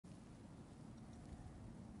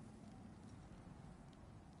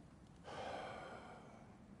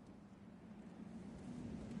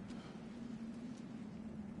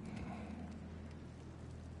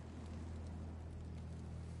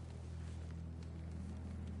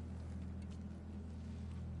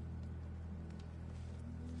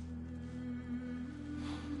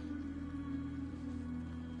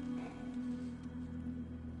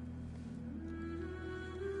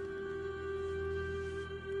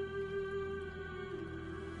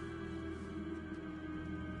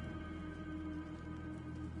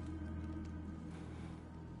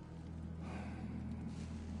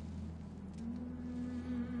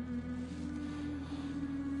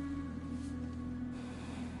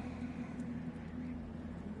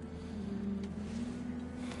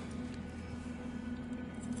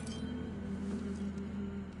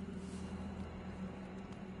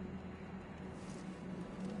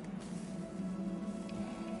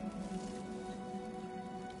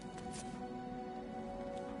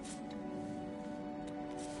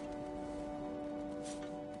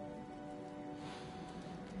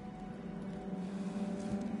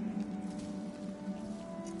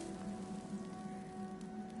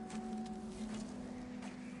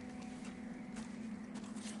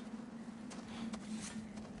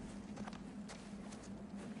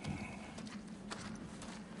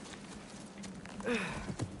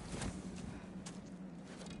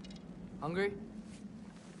Hungry?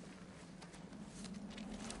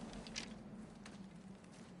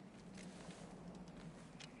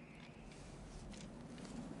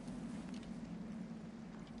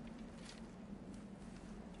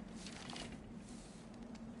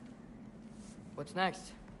 What's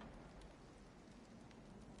next?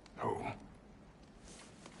 Home.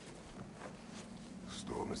 The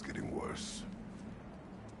storm is getting worse.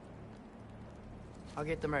 I'll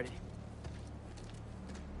get them ready.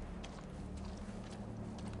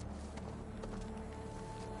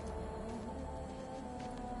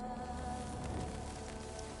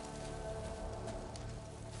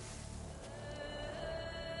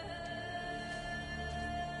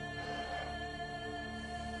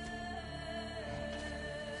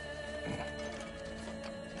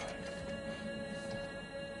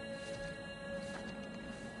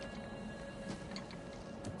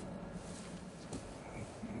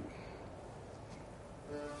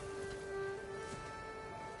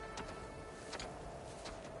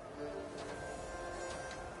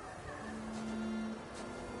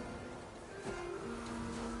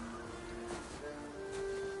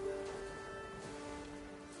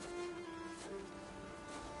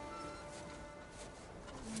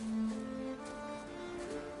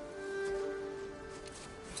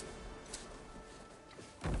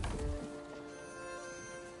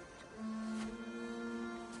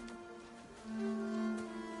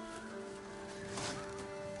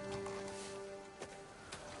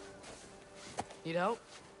 Need help?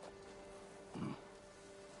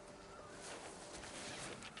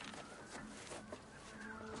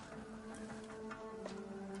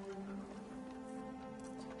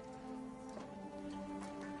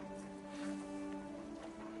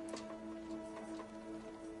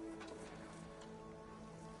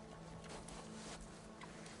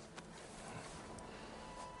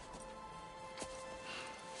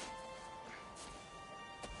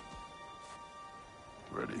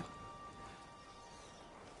 Ready?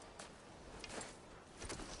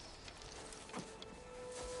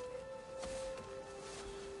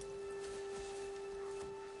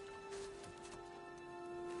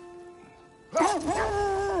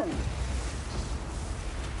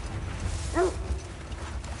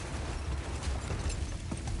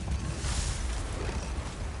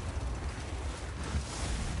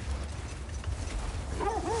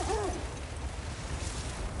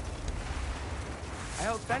 I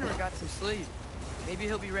hope Fenrir got some sleep. Maybe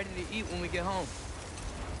he'll be ready to eat when we get home.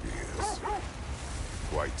 He is.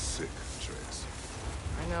 Quite sick, Trace.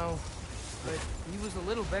 I know, but he was a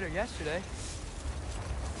little better yesterday.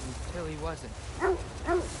 Until he wasn't.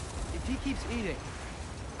 If he keeps eating,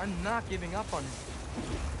 I'm not giving up on him.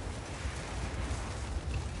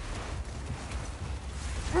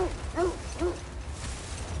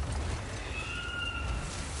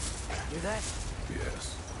 Hear that?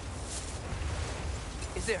 Yes.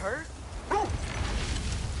 Is it hurt?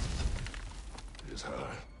 It is her.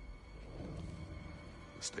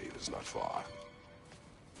 The state is not far.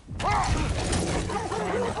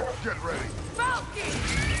 Get ready! Falcon!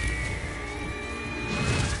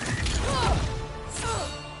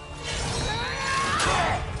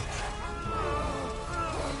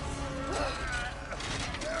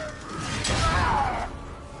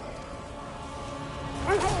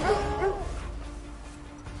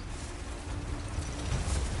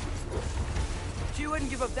 She wouldn't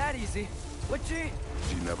give up that easy, would she?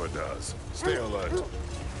 She never does. Stay alert.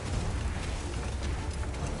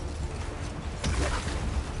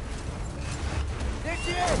 There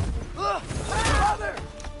she is! Brother!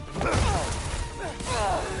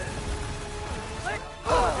 Let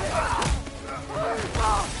go!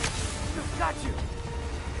 Got you!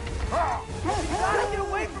 You gotta get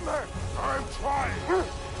away from her! I'm trying!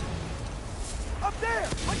 Up there!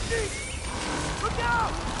 My feet! Look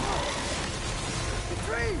out! The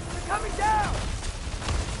trees! They're coming down!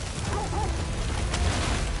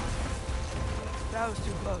 That was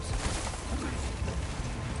too close.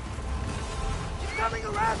 She's coming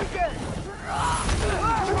around again! I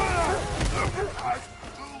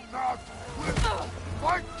do not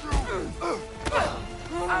fight you!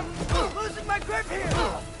 I'm losing my grip here!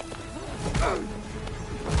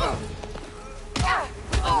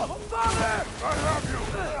 Father! I have you!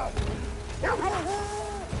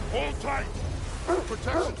 Hold tight!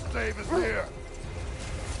 Protection stave is near!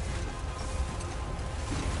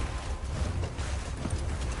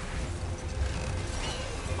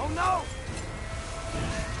 Oh no!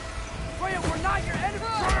 Freya, we're not your enemy!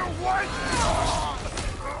 Freya, what?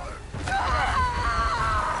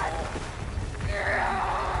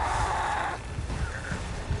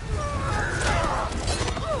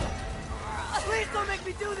 Please don't make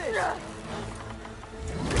me do this!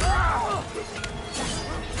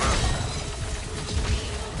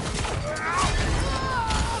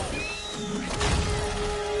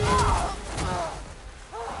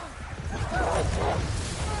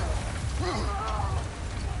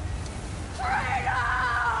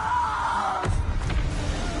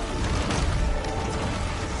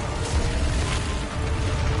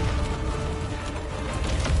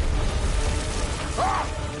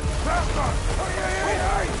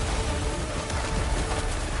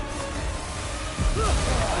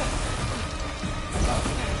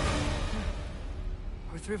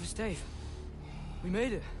 We're through for Dave. We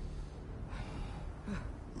made it.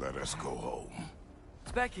 Let us go home.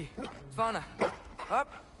 It's Becky. It's Vanna.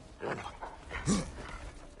 Up. I'm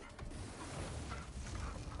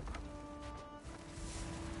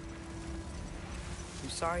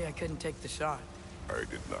sorry I couldn't take the shot. I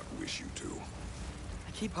did not wish you to.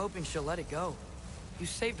 I keep hoping she'll let it go. You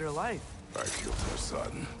saved her life. I killed her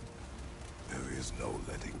son. There is no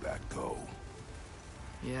letting that go.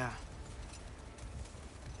 Yeah.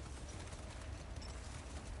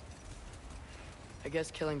 I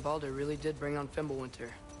guess killing Baldur really did bring on Fimbulwinter.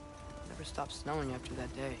 Never stopped snowing after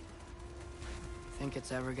that day. Think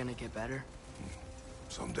it's ever gonna get better?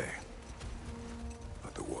 Someday.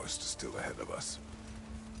 But the worst is still ahead of us.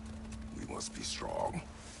 We must be strong.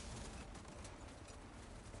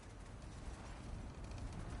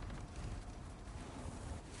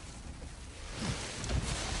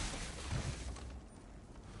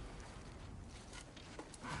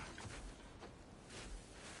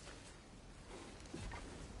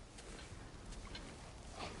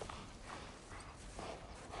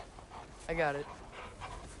 I got it.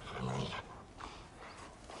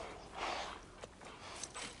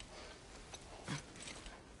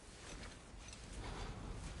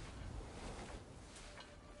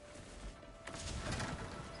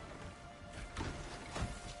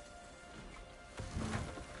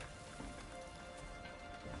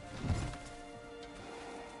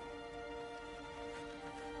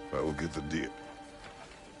 I will get the deer.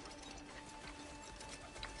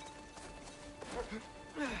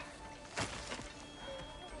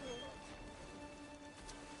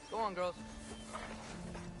 Go on, girls.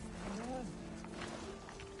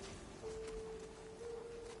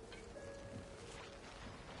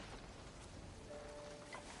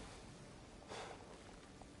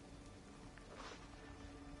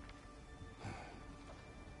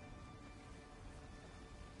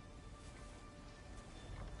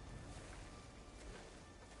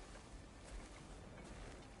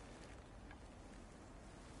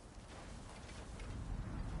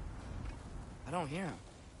 I don't hear him.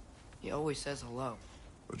 He always says hello.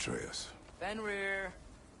 Atreus. Fenrir!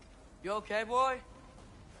 You okay, boy?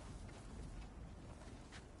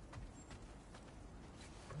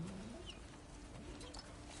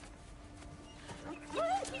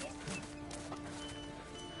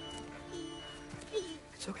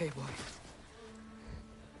 It's okay, boy.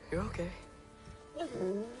 You're okay.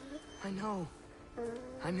 I know.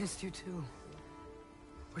 I missed you too.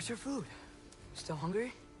 Where's your food? Still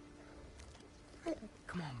hungry?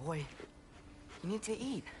 Come on, boy. You need to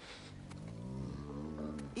eat.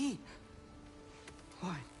 Eat.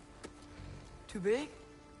 What? Too big?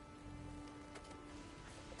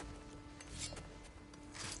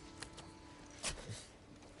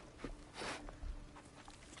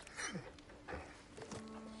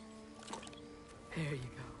 There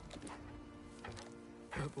you go.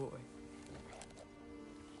 Good boy.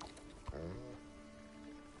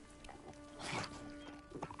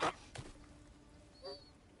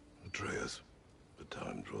 Atreus, the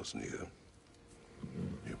time draws near.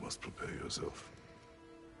 You must prepare yourself.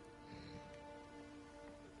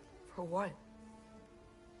 For what?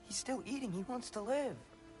 He's still eating. He wants to live.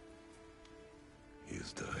 He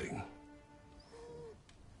is dying.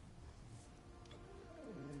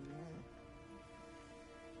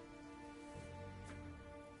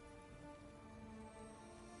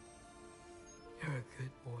 You're a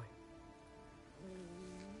good boy.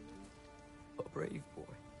 A brave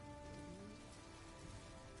boy.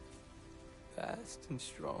 Fast and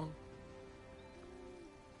strong.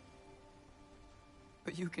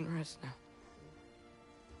 But you can rest now.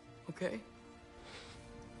 Okay?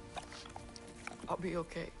 I'll be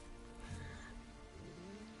okay.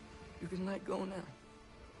 You can let go now.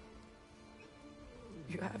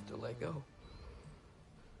 You have to let go.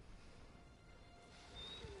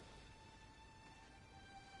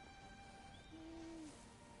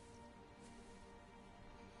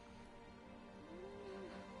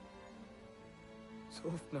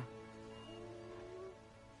 Sofna.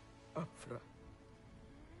 Afra.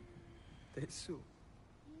 Det är så.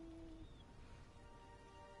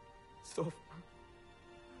 Sofna.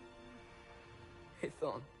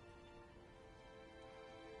 Ethan.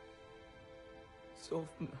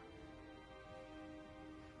 Sofna.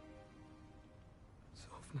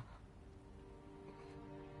 Sofna.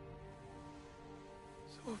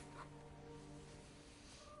 Sofna.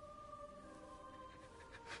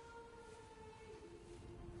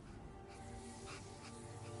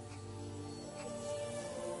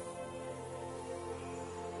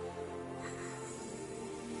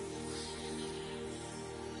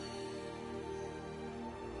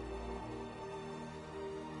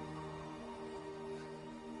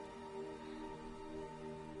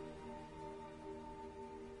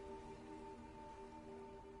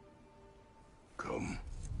 Come.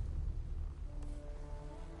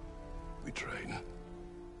 We train.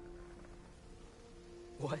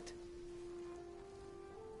 What?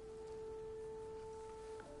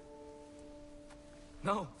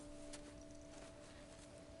 No.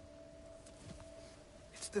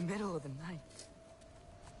 It's the middle of the night.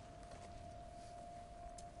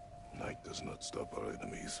 Night does not stop our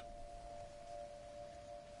enemies.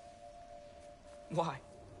 Why?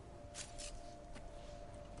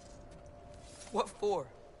 What for?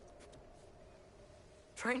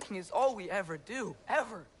 Training is all we ever do,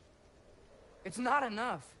 ever. It's not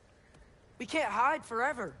enough. We can't hide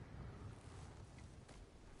forever.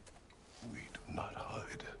 We do not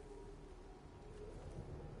hide.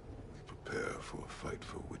 We prepare for a fight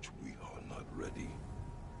for which we are not ready.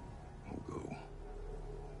 We'll go.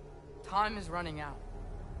 Time is running out.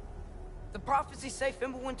 The prophecies say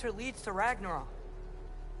Fimbulwinter leads to Ragnarok.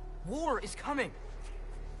 War is coming.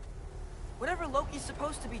 Whatever Loki's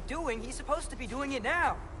supposed to be doing, he's supposed to be doing it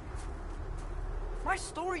now. My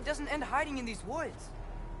story doesn't end hiding in these woods.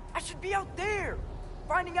 I should be out there,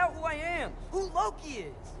 finding out who I am, who Loki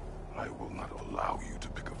is. I will not allow you to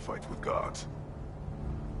pick a fight with gods.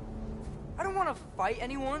 I don't want to fight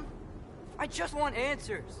anyone. I just want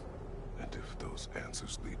answers. And if those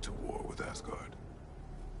answers lead to war with Asgard?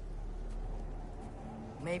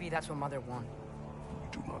 Maybe that's what Mother wanted. We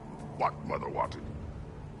do not know what Mother wanted.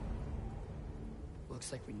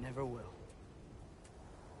 Looks like we never will.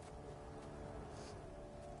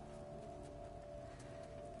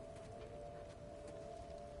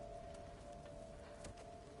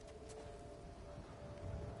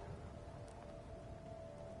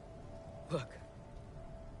 Look.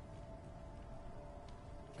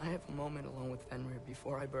 I have a moment alone with Fenrir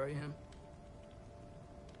before I bury him.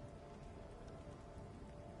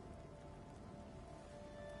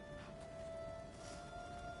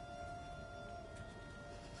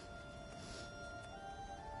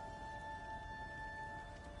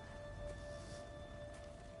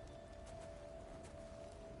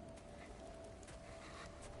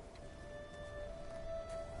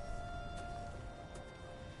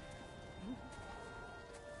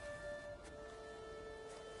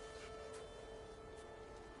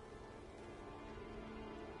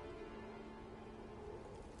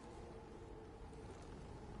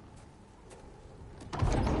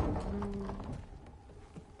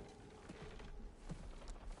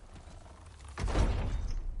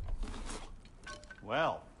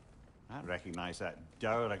 Well, I recognize that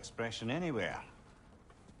dour expression anywhere.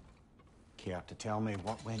 Care to tell me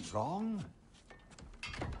what went wrong?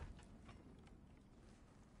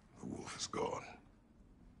 The wolf is gone.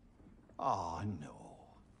 Oh, no.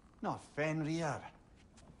 Not Fenrir.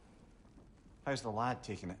 How's the lad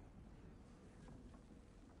taking it?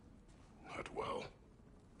 Not well.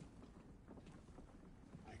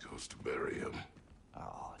 He goes to bury him.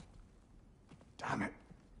 Oh, damn it.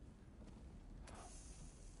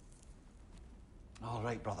 All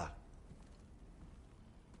right, brother.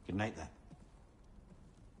 Good night, then.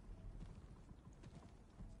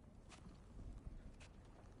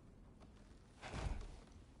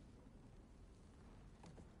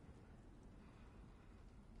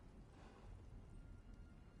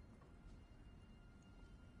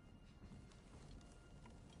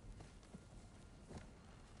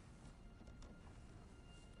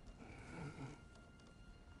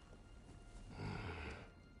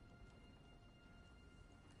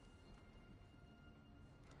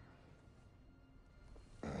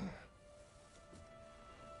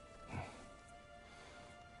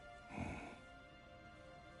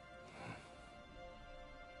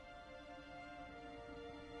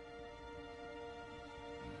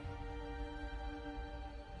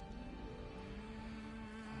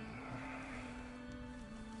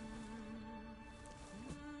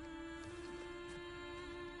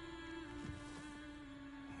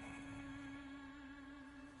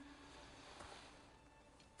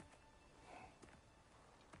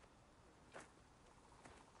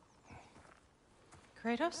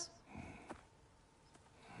 Kratos?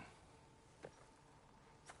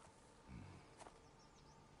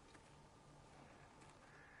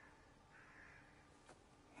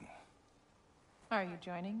 Are you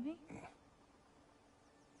joining me?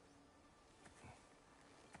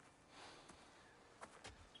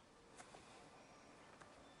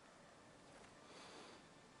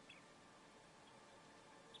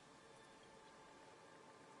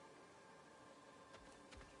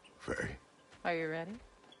 Faye. Are you ready?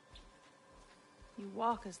 You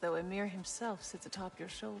walk as though Emir himself sits atop your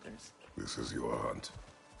shoulders. This is your hunt.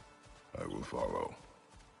 I will follow.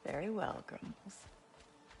 Very well, Grumbles.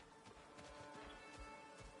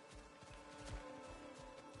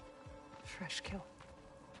 Fresh kill.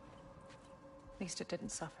 At least it didn't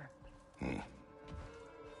suffer.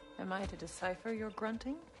 Am I to decipher your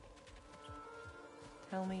grunting?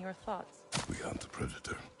 Tell me your thoughts. We hunt a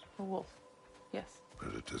predator. A wolf. Yes.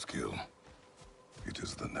 Predators kill. It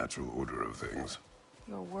is the natural order of things.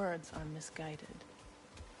 Your words are misguided.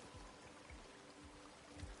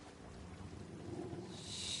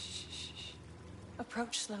 Shh.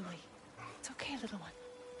 Approach slowly. It's okay, little one.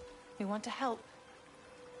 We want to help.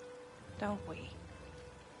 Don't we?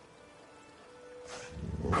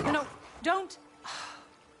 No, don't!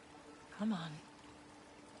 Come on.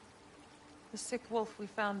 The sick wolf we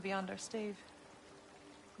found beyond our stave.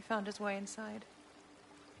 We found his way inside.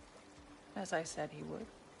 As I said he would.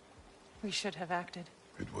 We should have acted.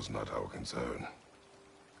 It was not our concern.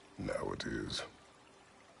 Now it is.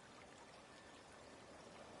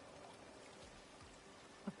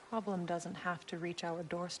 The problem doesn't have to reach our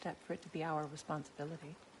doorstep for it to be our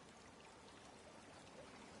responsibility.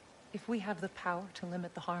 If we have the power to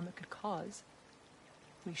limit the harm it could cause,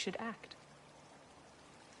 we should act.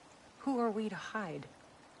 Who are we to hide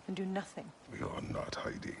and do nothing? We are not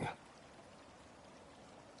hiding.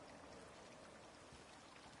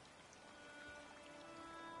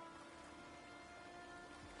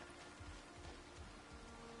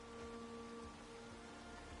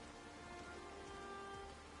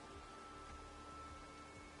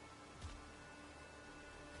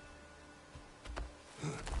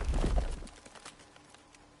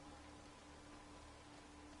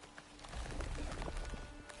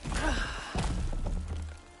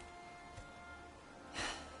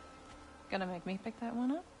 Gonna make me pick that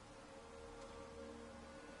one up?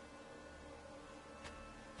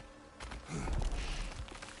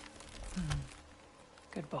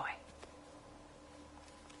 Good boy.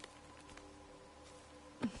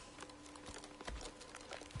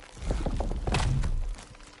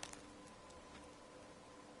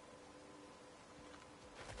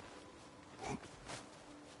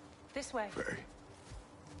 This way. Faye.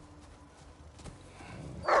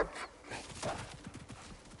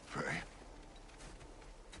 Faye.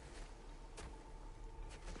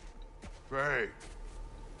 Faye.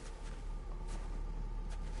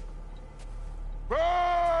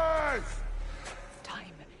 Faye!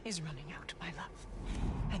 Time is running out, my love.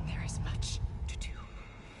 And there is much to do.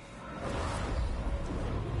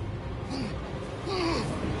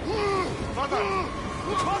 Mother!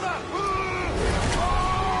 Mother!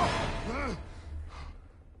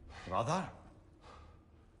 Brother?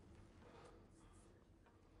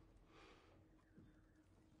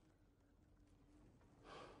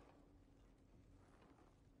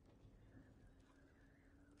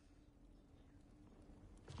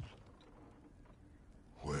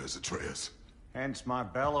 Where's Atreus? Hence my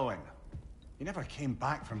bellowing. He never came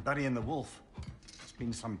back from burying the wolf. It's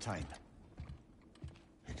been some time.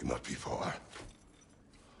 He cannot be far.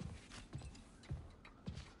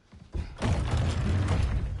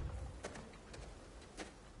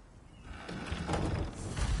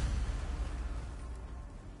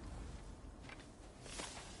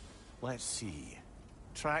 Let's see.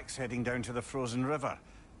 Tracks heading down to the frozen river.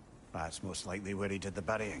 That's most likely where he did the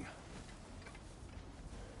burying.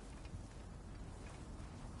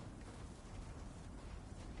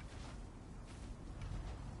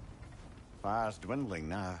 Fire's dwindling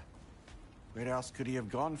now. Where else could he have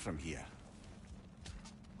gone from here?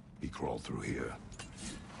 He crawled through here.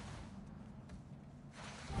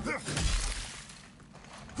 You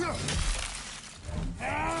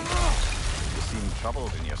seem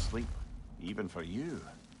troubled in your sleep, even for you.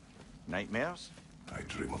 Nightmares? I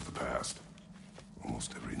dream of the past.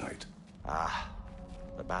 Almost every night. Ah,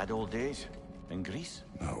 the bad old days? In Greece?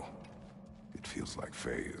 No. It feels like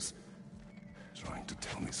Faye is trying to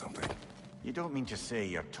tell me something. You don't mean to say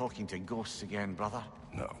you're talking to ghosts again, brother?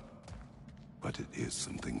 No. But it is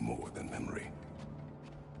something more than memory.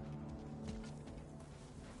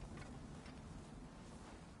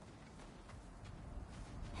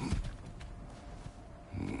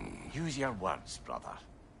 Choose your words, brother.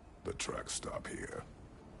 The tracks stop here.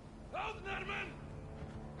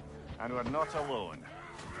 And we're not alone.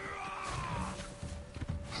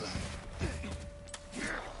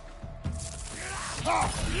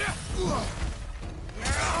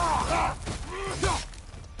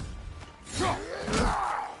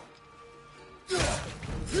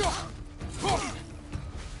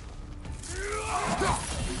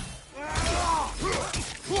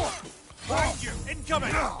 Find you!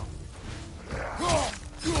 Incoming!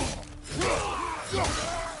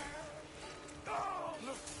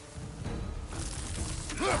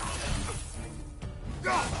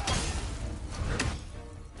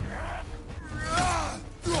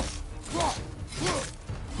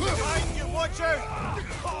 Find you! Watch out!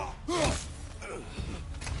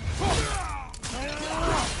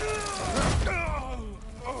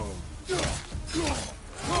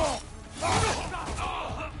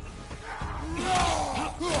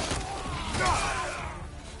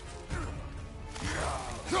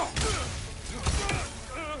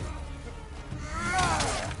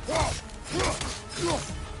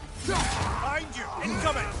 Find you!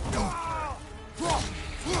 Incoming!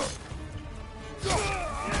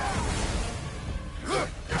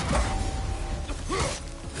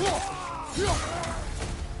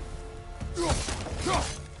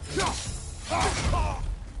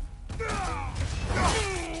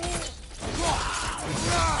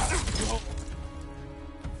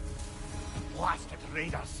 Blasted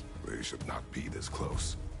raiders! They should not be this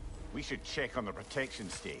close. We should check on the protection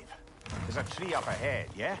stave. There's a tree up ahead,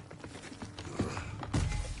 yeah?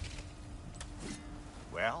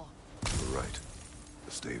 Well? You're right.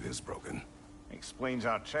 The stave is broken. Explains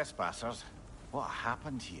our trespassers. What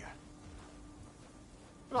happened here?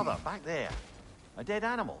 Brother, back there. A dead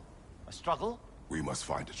animal. A struggle? We must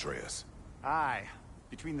find Atreus. Aye.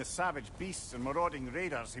 Between the savage beasts and marauding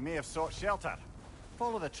raiders, he may have sought shelter.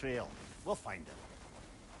 Follow the trail. We'll find him.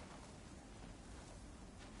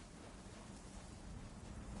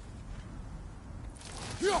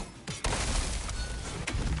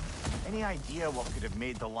 Any idea what could have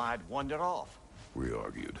made the lad wander off? We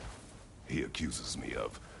argued. He accuses me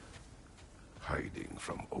of hiding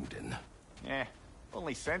from Odin. Eh,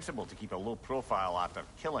 only sensible to keep a low profile after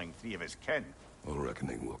killing 3 of his kin. A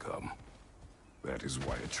reckoning will come. That is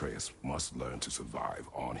why Atreus must learn to survive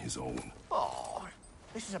on his own. Oh,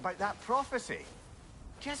 this is about that prophecy.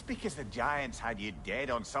 Just because the giants had you dead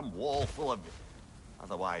on some wall full of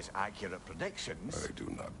otherwise accurate predictions. I do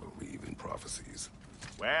not believe in prophecies.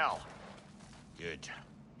 Well, good.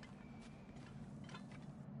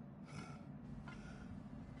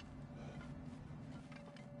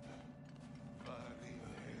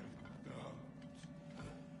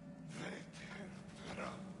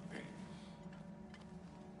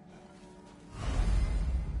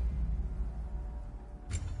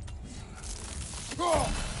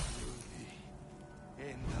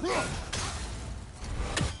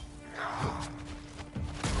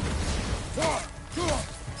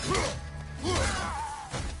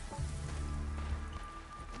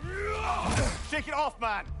 Shake it off,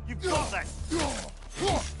 man! You've got this!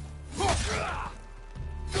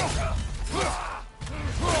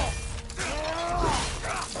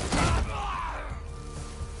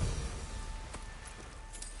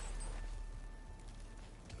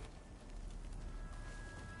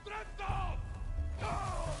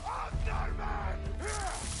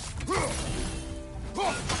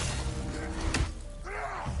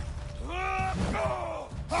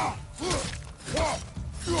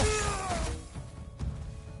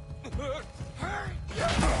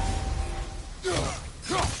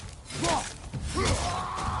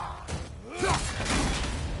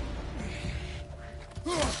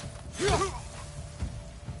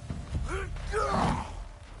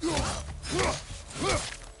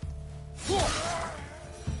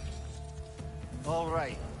 All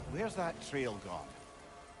right, where's that trail gone?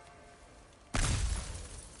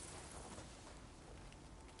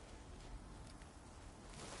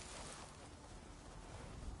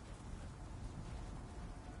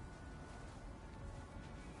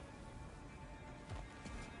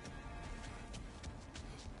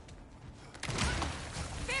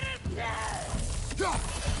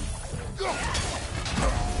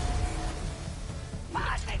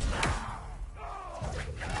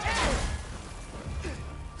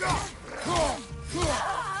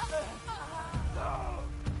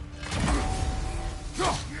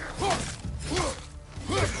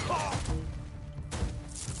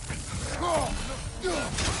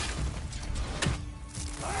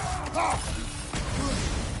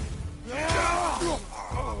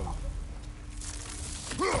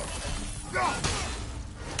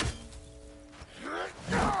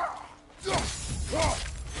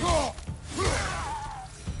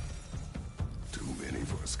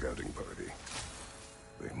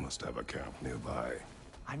 camp nearby.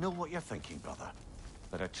 I know what you're thinking, brother.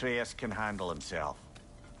 But Atreus can handle himself.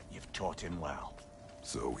 You've taught him well.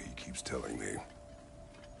 So he keeps telling me.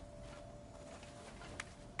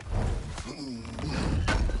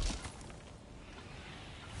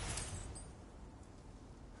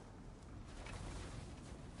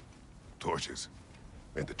 Torches.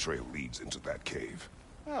 And the trail leads into that cave.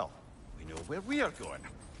 Well, we know where we are going.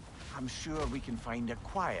 I'm sure we can find a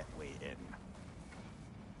quiet way in.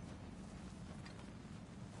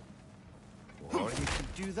 Or you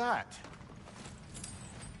could do that.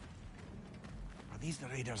 Are these the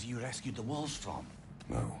raiders you rescued the wolves from?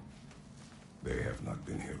 No. They have not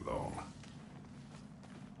been here long.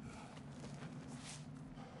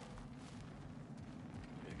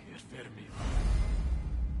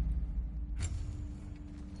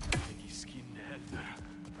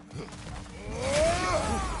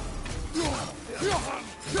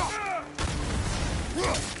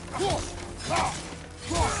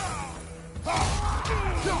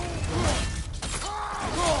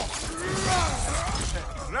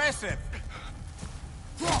 Aggressive!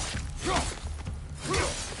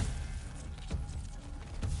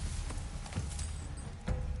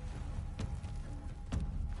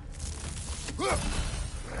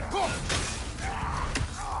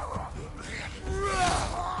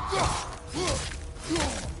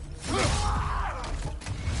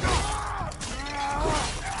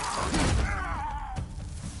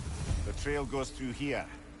 The trail goes through here.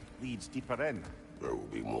 Leads deeper in. There will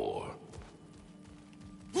be more.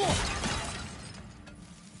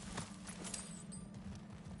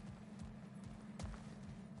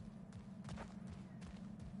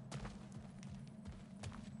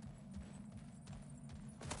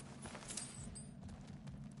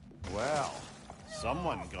 Well,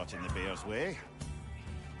 someone got in the bear's way.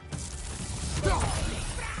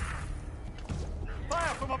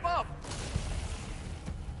 Fire from above!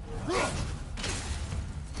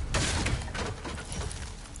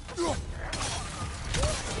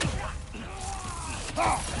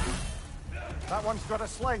 That one's got a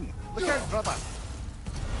sling. Look out, brother.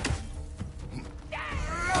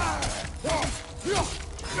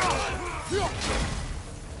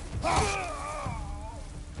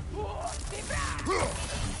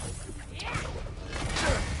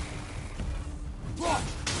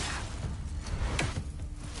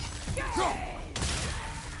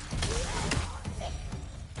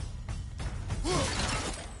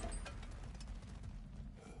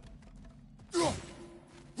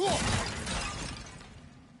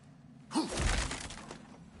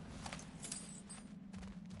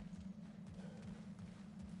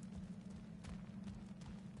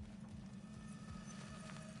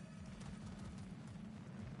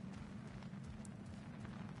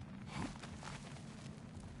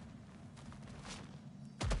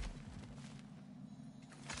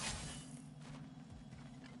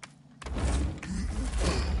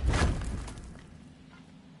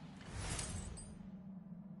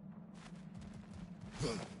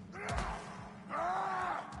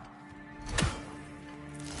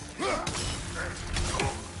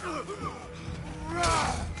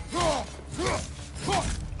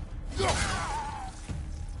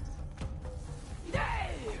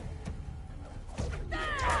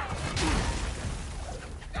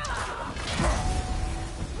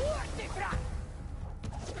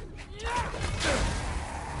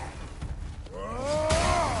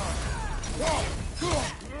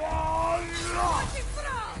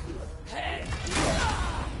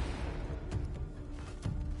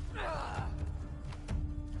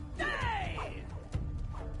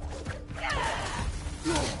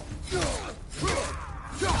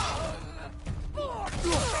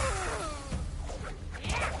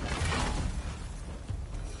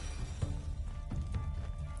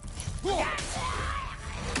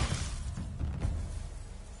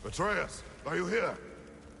 Atreus, are you here?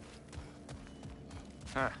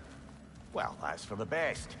 Huh. Well, that's for the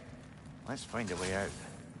best. Let's find a way out.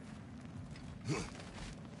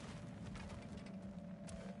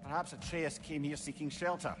 Perhaps Atreus came here seeking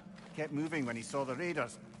shelter. Kept moving when he saw the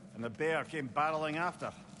raiders, and the bear came barreling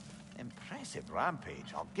after. Impressive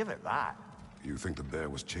rampage, I'll give it that. You think the bear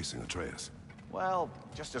was chasing Atreus? Well,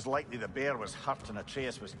 just as likely the bear was hurt and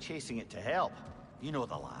Atreus was chasing it to help. You know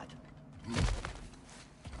the lad.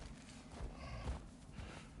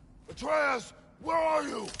 Atreus, where are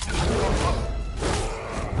you?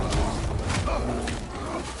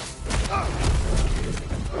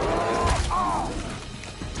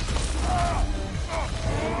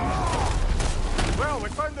 Well, we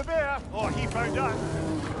found the bear, or he found us.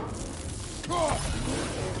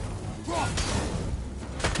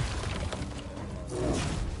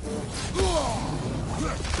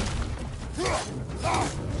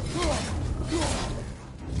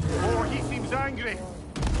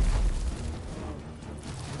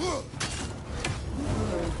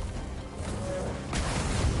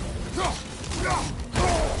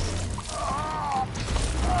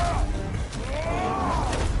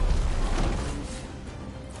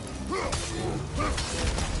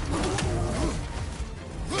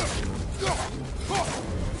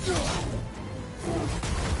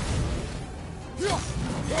 Oh,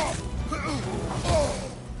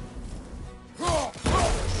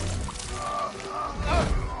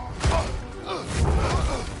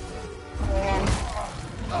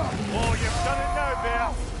 you've done it now, Bear.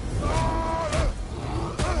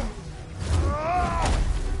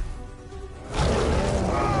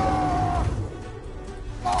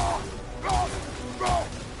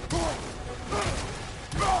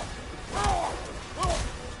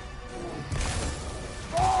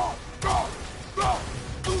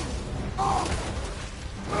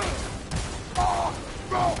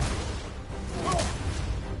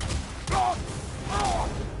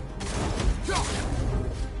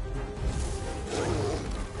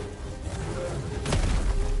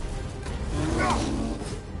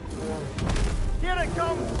 Here it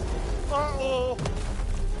comes! Uh-oh!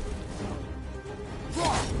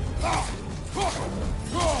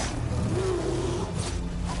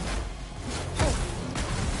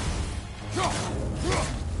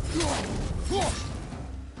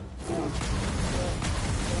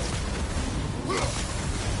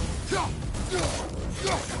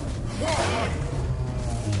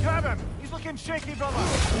 Grab him! He's looking shaky, brother!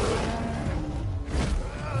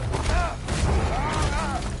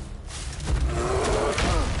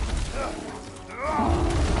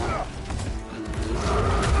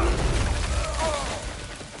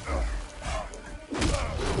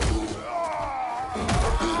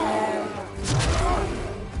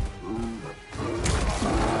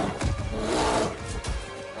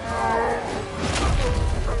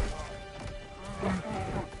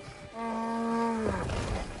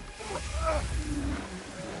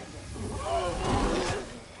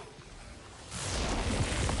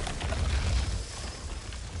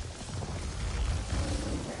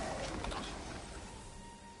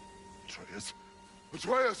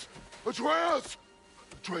 Atreus! Atreus!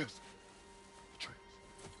 Atreus! Atreus!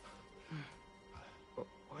 What?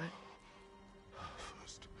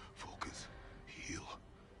 First, focus. Heal.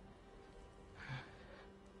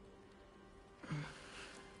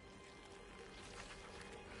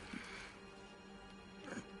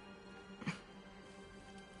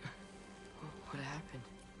 What happened?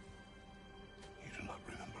 You do not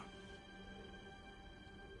remember.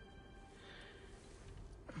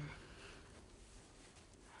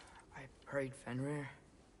 I prayed Fenrir.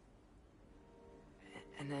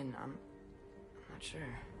 And then I'm not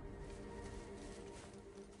sure.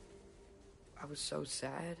 I was so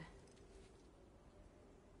sad.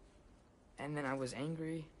 And then I was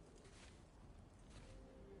angry.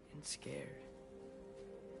 And scared.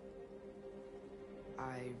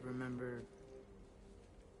 I remember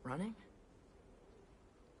running.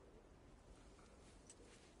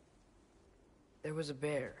 There was a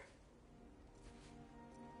bear.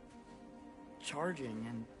 Charging,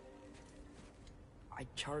 and I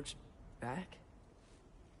charged back.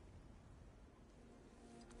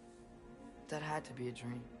 That had to be a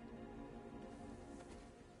dream.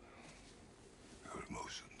 Your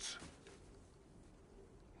emotions.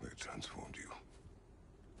 They transformed you.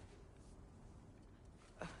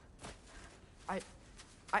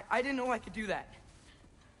 I didn't know I could do that.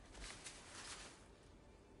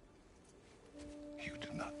 You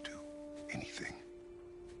did not do anything.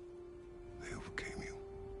 They overcame you.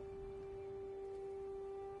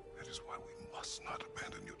 That is why we must not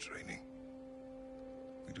abandon your training.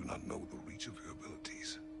 We do not know the reach of your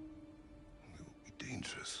abilities. They will be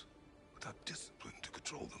dangerous without discipline to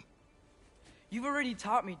control them. You've already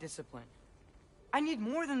taught me discipline. I need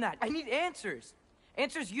more than that. I need answers.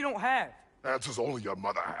 Answers you don't have. Answers only your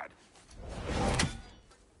mother had.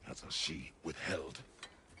 Answers she withheld.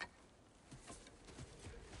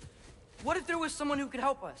 What if there was someone who could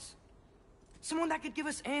help us? Someone that could give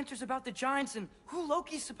us answers about the giants and who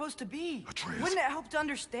Loki's supposed to be. Atreus. Wouldn't it help to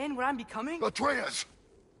understand what I'm becoming? Atreus!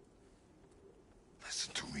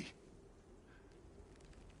 Listen to me.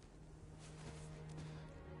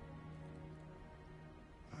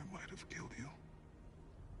 I might have killed you.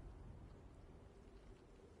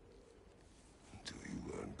 Until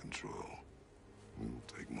you learn control, we will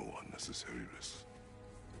take no unnecessary risks.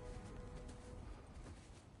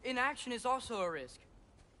 Inaction is also a risk.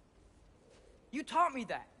 You taught me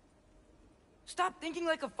that. Stop thinking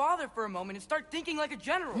like a father for a moment and start thinking like a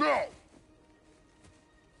general. No!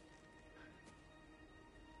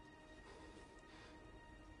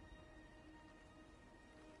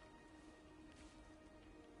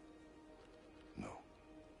 No.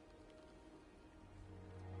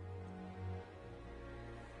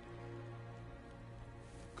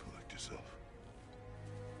 Collect yourself.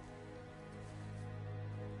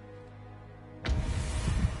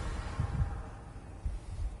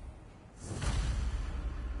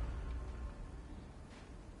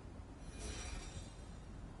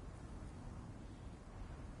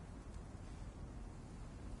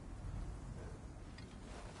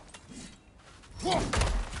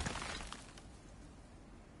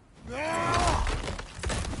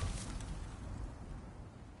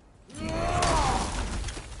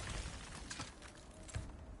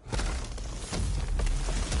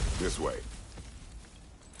 This way.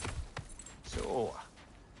 So,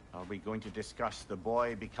 are we going to discuss the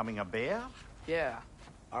boy becoming a bear? Yeah.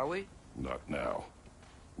 Are we? Not now.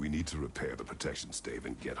 We need to repair the protection stave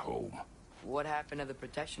and get home. What happened to the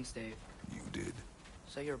protection stave? You did.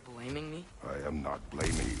 So you're blaming me? I am not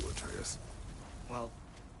blaming you, Atreus. Well,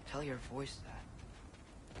 tell your voice that.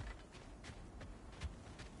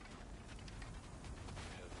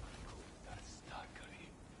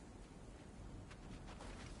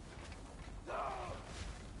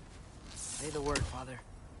 Say the word, Father.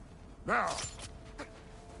 Now!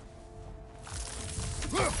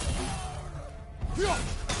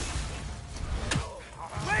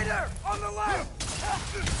 Later! On the left!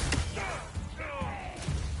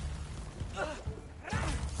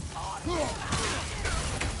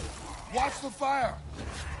 Watch the fire!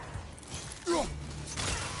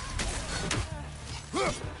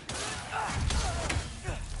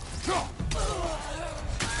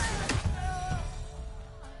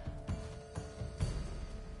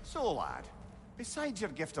 So, lad, besides your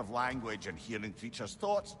gift of language and hearing creatures'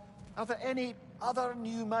 thoughts, are there any other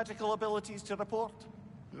new magical abilities to report?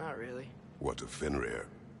 Not really. What of Fenrir?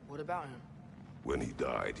 What about him? When he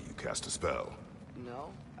died, you cast a spell.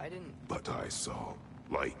 No, I didn't. But I saw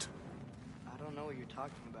light. I don't know what you're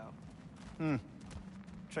talking about.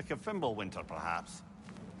 Trick of Fimbulwinter, perhaps?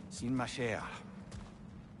 Seen my share.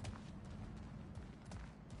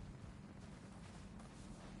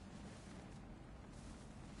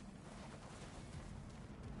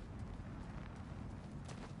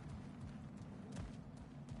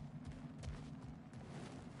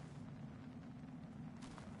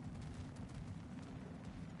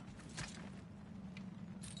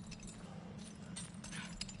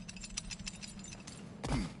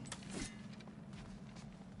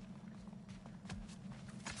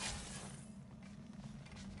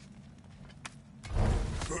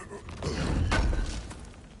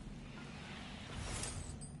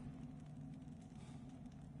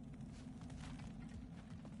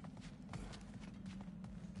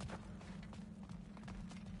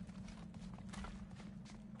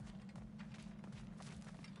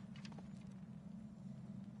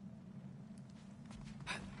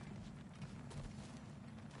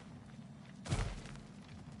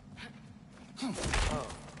 Oh,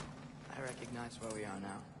 I recognize where we are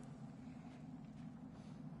now.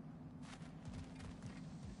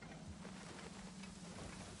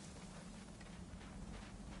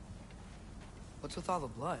 What's with all the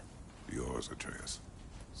blood? Yours, Atreus.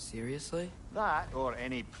 Seriously? That, or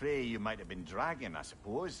any prey you might have been dragging, I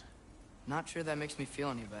suppose. Not sure that makes me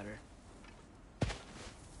feel any better.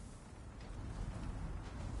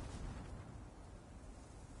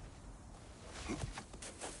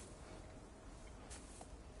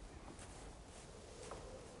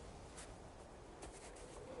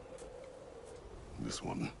 This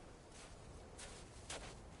one.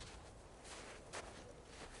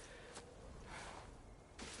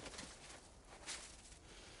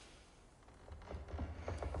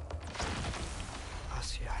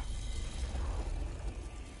 Asya.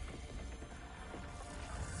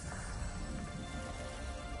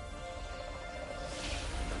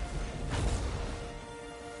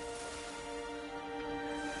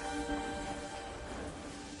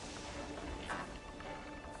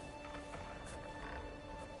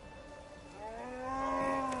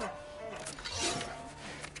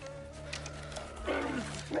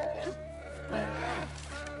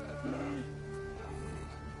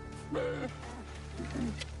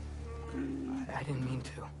 I didn't mean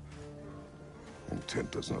to.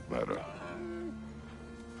 Intent does not matter.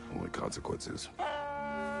 Only consequences.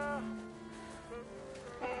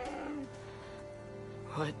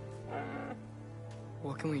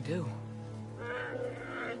 What can we do?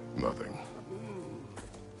 Nothing.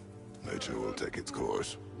 Nature will take its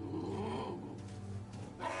course.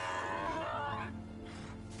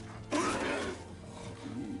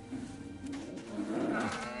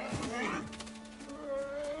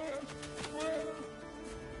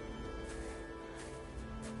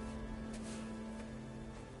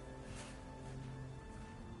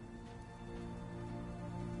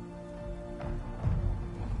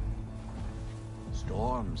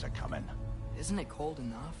 Storms are coming. Isn't it cold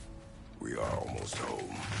enough? We are almost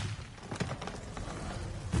home.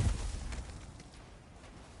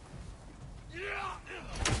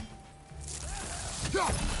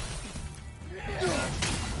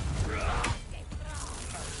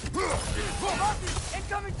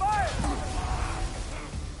 Incoming fire!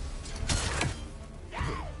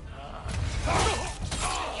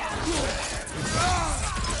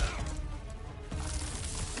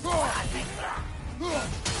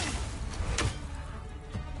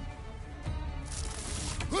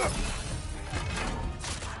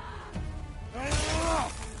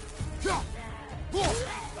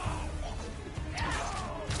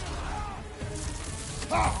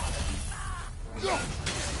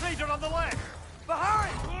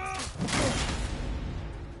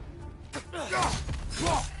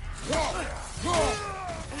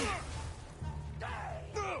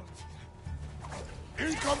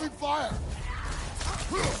 Incoming fire!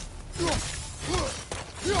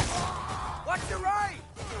 Watch your right!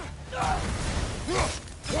 It's done!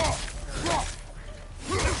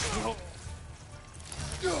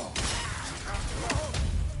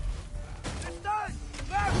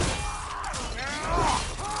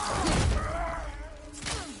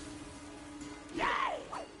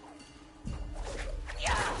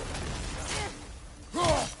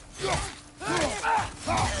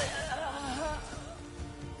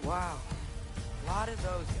 Wow. A lot of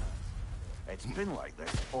those guys. It's been like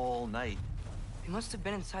this all night. He must have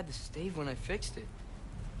been inside the stave when I fixed it.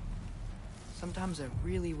 Sometimes I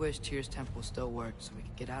really wish Tyr's temple still worked so we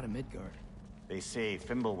could get out of Midgard. They say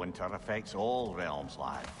Fimbulwinter affects all realms,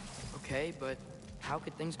 lad. Okay, but how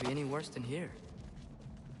could things be any worse than here?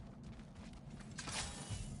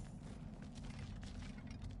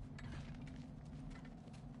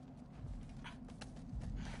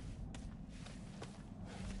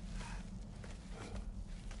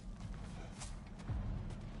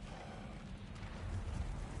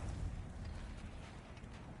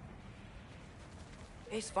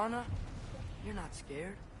 Hey, Svanna, you're not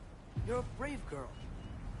scared. You're a brave girl.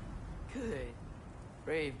 Good.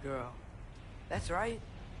 Brave girl. That's right.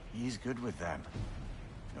 He's good with them.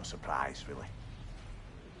 No surprise, really.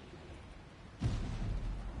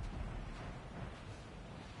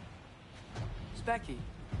 Specky,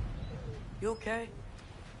 you okay?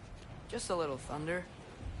 Just a little thunder.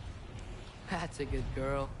 That's a good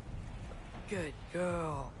girl. Good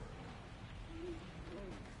girl.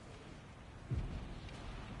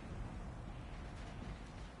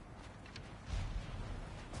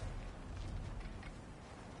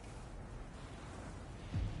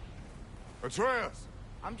 Atreus!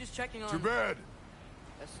 I'm just checking on... To bed!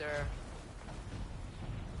 Yes, sir.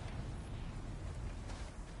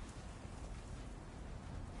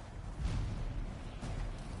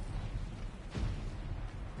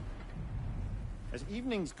 As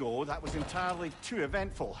evenings go, that was entirely too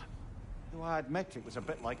eventful. Though I admit it was a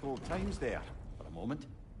bit like old times there, for a moment.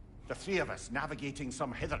 The three of us navigating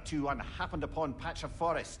some hitherto unhappened-upon patch of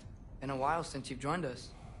forest. Been a while since you've joined us.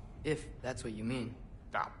 If that's what you mean.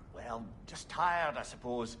 Ah, well, just tired, I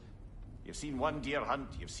suppose. You've seen one deer hunt,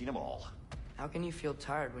 you've seen them all. How can you feel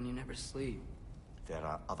tired when you never sleep? There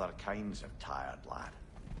are other kinds of tired, lad.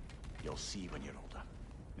 You'll see when you're older.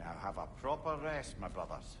 Now have a proper rest, my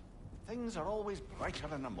brothers. Things are always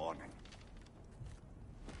brighter in the morning.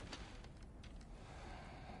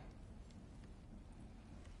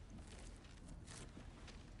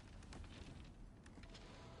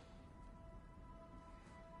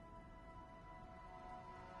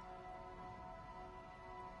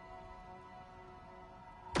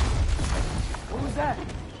 What was that?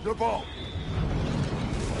 The ball!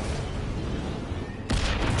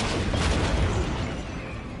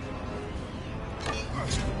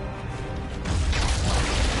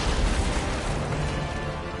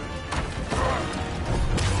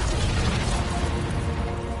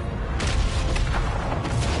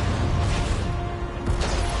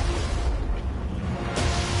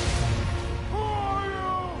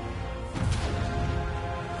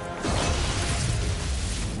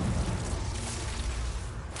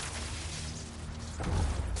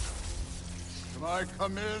 Can I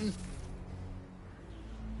come in?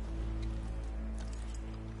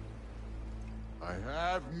 I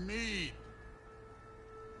have mead.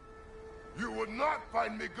 You would not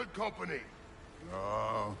find me good company.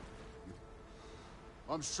 No.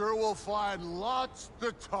 I'm sure we'll find lots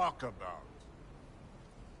to talk about.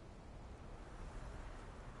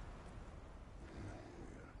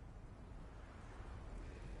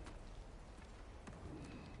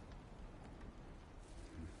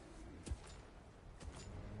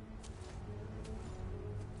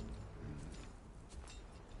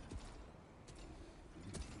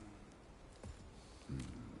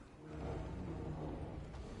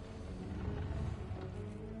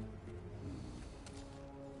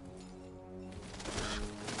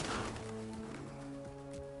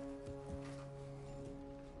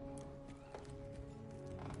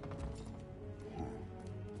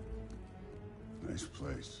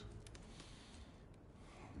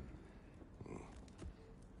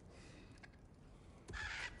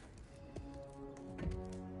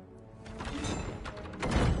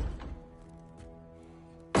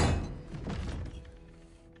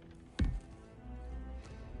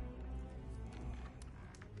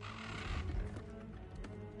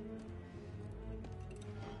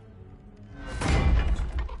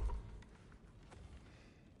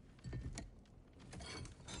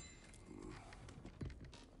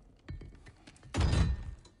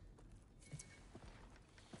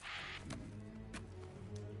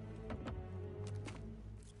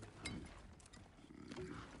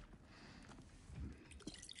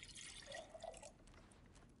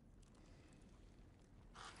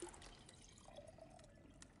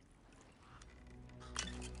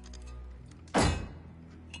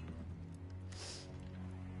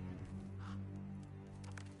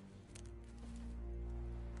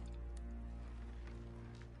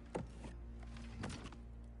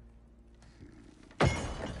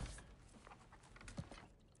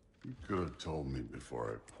 told me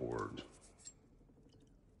before I poured.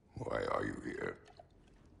 Why are you here?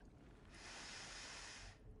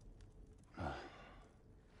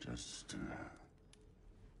 Just,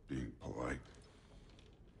 being polite.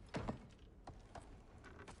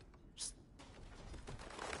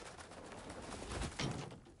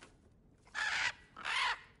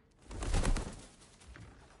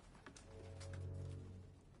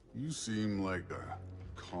 You seem like a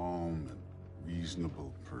calm and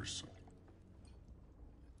reasonable person.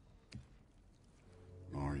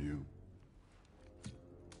 Are you?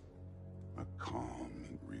 A calm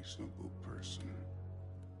and reasonable person.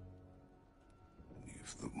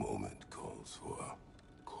 If the moment calls for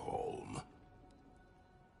calm.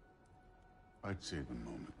 I'd say the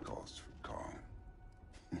moment calls for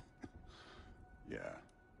calm. Yeah.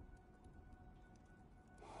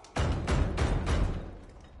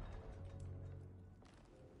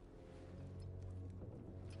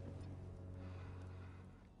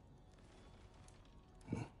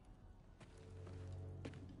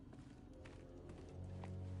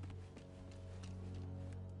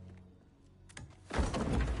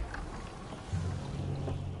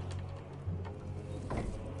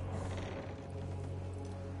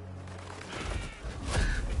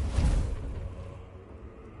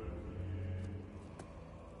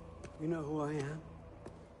 You know who I am?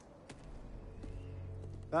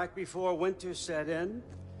 Back before winter set in,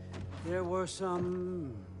 there were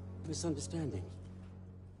some misunderstandings.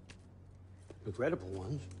 Regrettable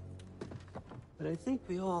ones. But I think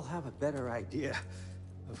we all have a better idea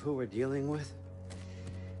of who we're dealing with.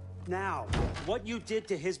 Now, what you did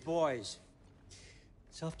to his boys.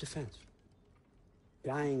 Self-defense.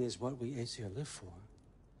 Dying is what we Aesir live for.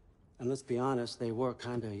 And let's be honest, they were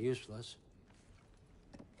kinda useless.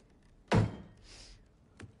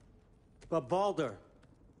 But Baldur,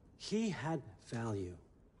 he had value.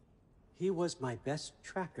 He was my best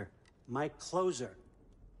tracker, my closer.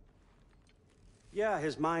 Yeah,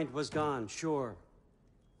 his mind was gone, sure.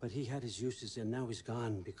 But he had his uses, and now he's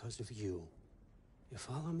gone because of you. You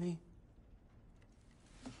follow me?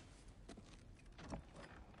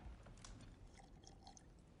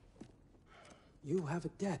 You have a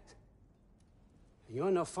debt. You're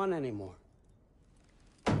no fun anymore.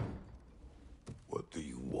 What do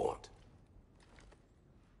you want?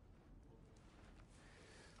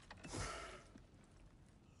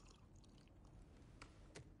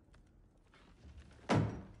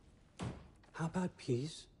 How about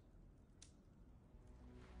peace?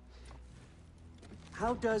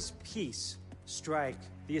 How does peace strike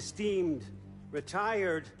the esteemed,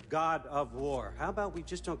 retired god of war? How about we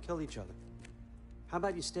just don't kill each other? How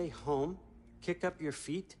about you stay home, kick up your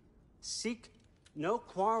feet, seek no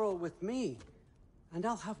quarrel with me, and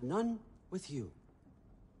I'll have none with you.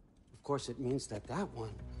 Of course, it means that that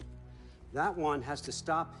one has to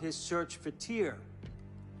stop his search for Tyr.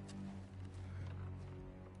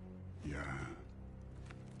 Yeah.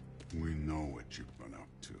 We know what you've been up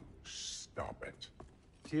to. Stop it.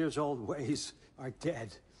 Tyr's old ways are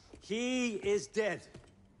dead. He is dead.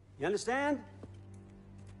 You understand?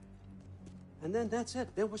 And then that's it.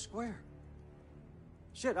 Then we're square.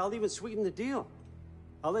 Shit, I'll even sweeten the deal.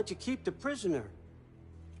 I'll let you keep the prisoner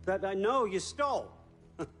that I know you stole.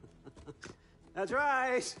 That's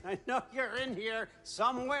right. I know you're in here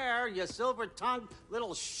somewhere, you silver-tongued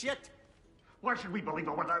little shit. Why should we believe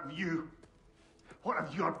a word of you? What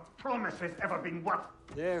have your promises ever been worth?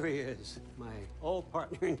 There he is, my old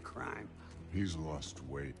partner in crime. He's lost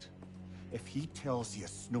weight. If he tells you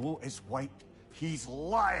snow is white, he's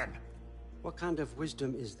lying. What kind of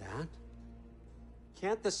wisdom is that?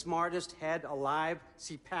 Can't the smartest head alive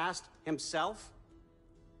see past himself?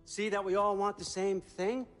 See that we all want the same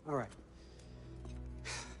thing? All right.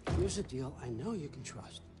 Here's a deal I know you can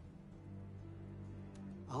trust.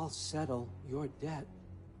 I'll settle your debt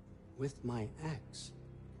with my ex.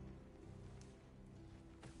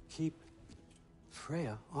 Keep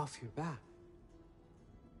Freya off your back.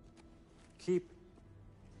 Keep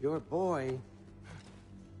your boy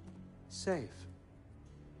safe.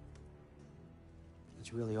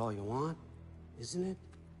 That's really all you want, isn't it?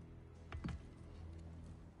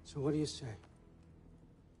 So what do you say?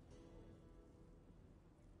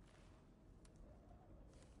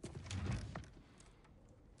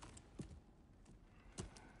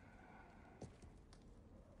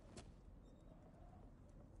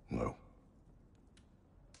 No.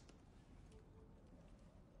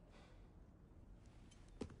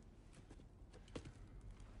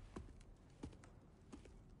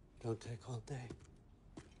 Don't take all day.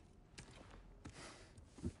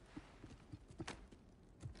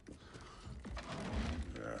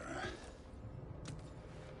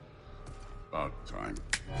 About time.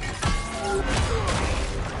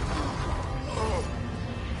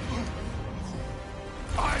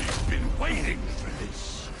 I've been waiting for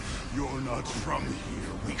this. You're not from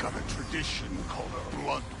here. We got a tradition called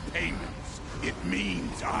blood payments. It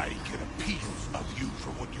means I get a piece of you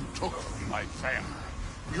for what you took from my family.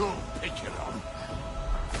 You'll pick it up.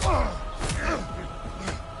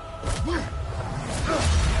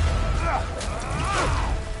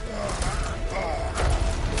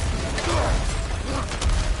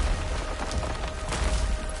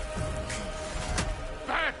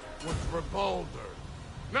 That was for Baldur.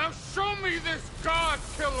 Now show me this god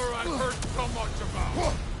killer I've heard so much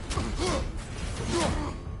about.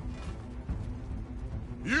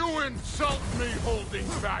 You insult me holding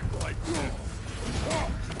back like this.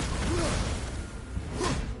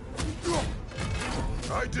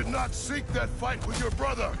 I did not seek that fight with your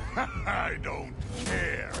brother. I don't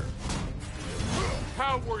care.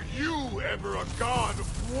 How were you ever a god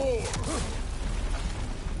of war?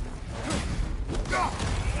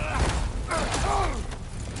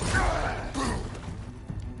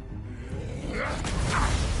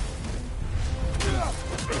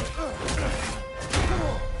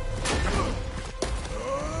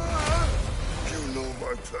 You know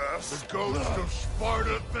my past. The ghost of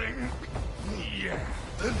Sparta thing? Yeah.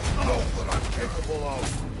 Then know what I'm capable of.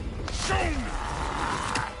 Show me!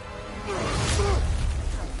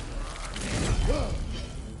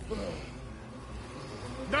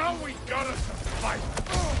 Now we got us a fight.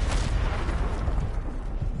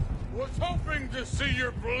 Was hoping to see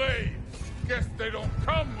your blades. Guess they don't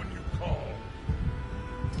come when you call.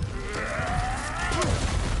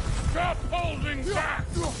 Stop holding back!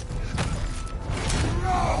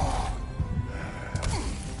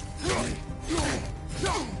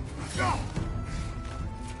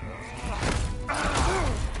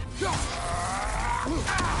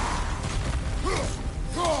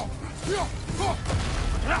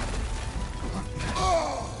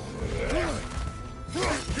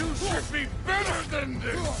 You should be better than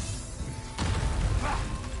this!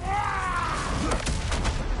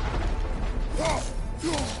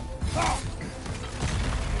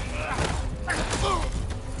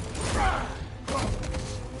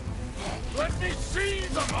 Let me see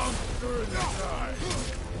the monster inside!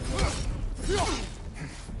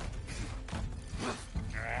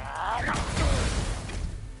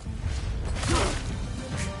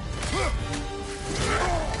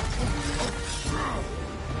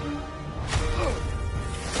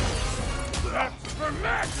 That's for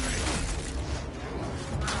Magni!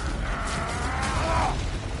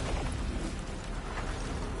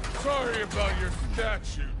 Sorry about your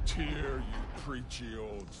statue, Tyr, you preachy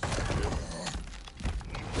old stiff.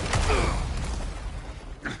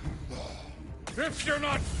 If you're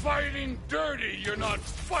not fighting dirty, you're not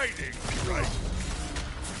fighting, right?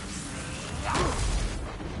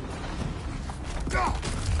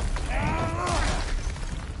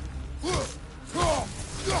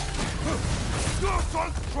 Your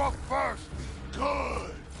son struck first.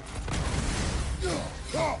 Good.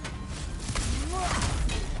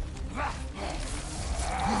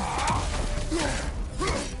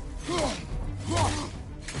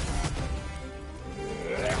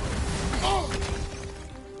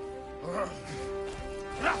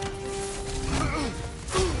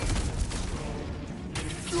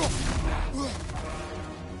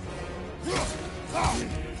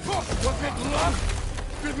 Was it luck?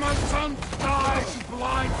 Did my son die to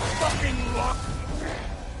blind fucking luck?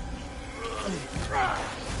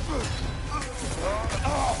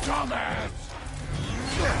 Dumbass!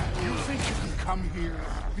 You think you can come here,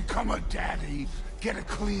 become a daddy, get a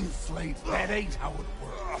clean slate? That ain't how it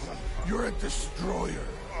works. You're a destroyer,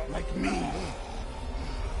 like me.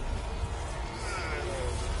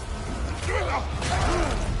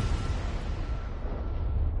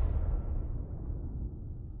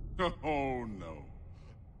 Oh, no.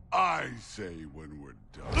 I say when we're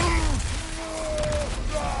done.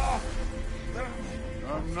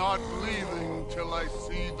 I'm not leaving till I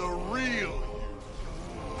see the real you.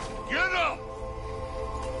 Get up!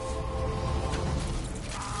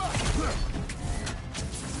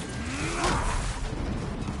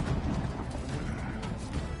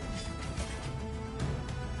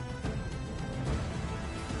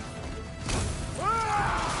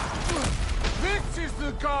 This is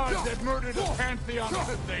the god that murdered a pantheon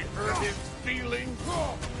because they hurt his feelings.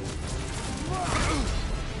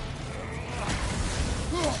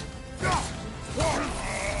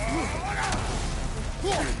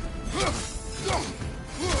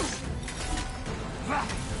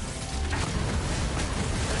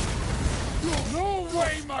 No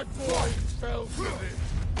way my boy fell for this.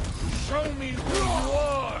 Show me who you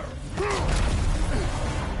are!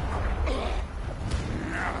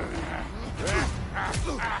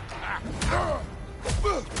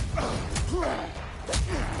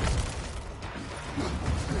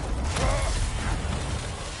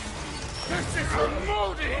 This is a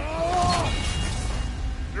Modi!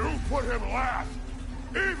 You put him last,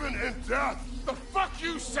 even in death! The fuck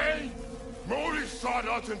you say? Modi sought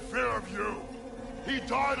us in fear of you. He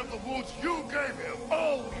died of the wounds you gave him.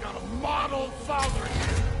 Oh, we got a model father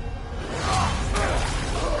here.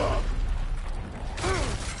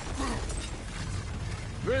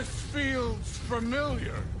 This feels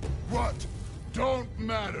familiar. What? Don't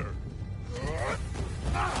matter.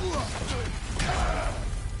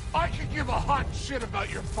 I could give a hot shit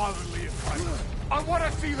about your fatherly advice. I want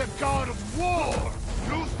to see the god of war.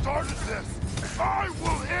 You started this. I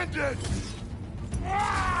will end it.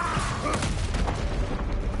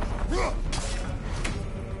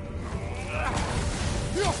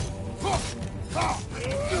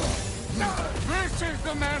 This is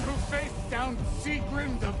the man who faced down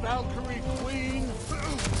Sigrun, the Valkyrie Queen.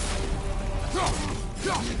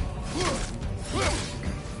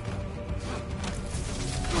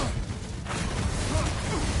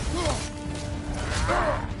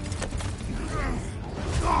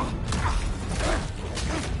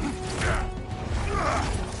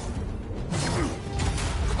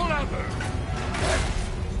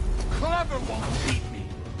 Clever won't beat me.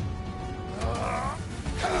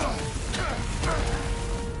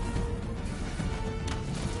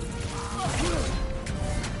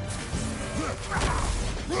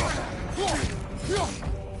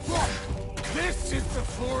 This is the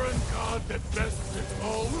foreign god that bests it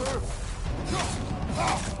over.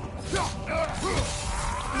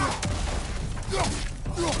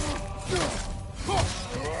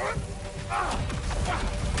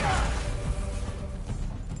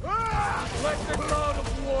 Let the god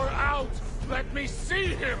of war out! Let me see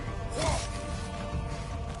him!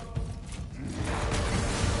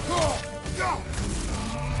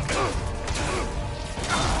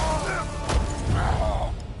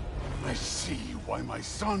 I see why my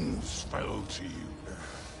sons fell to you.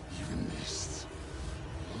 Even this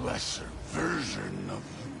lesser version of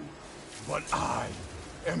you. But I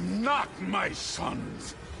am not my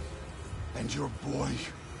sons. And your boy,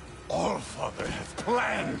 Allfather, has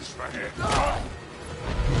plans for him.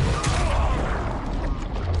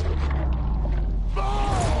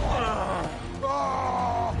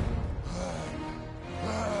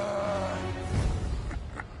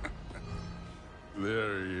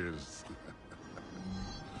 There he is.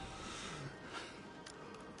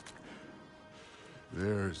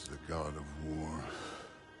 There's the god of war.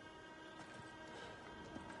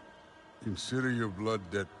 Consider your blood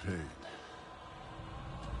debt paid.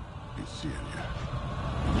 Be seeing ya.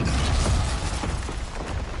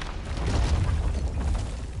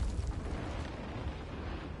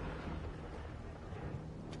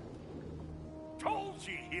 Told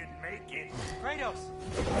you he'd make it. Kratos,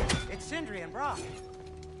 it's Sindri and Brock.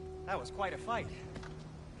 That was quite a fight.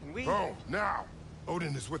 Can we... Go, now!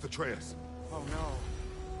 Odin is with Atreus. Oh,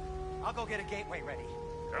 no. I'll go get a gateway ready.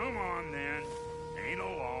 Come on, then. Ain't a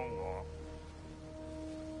long walk.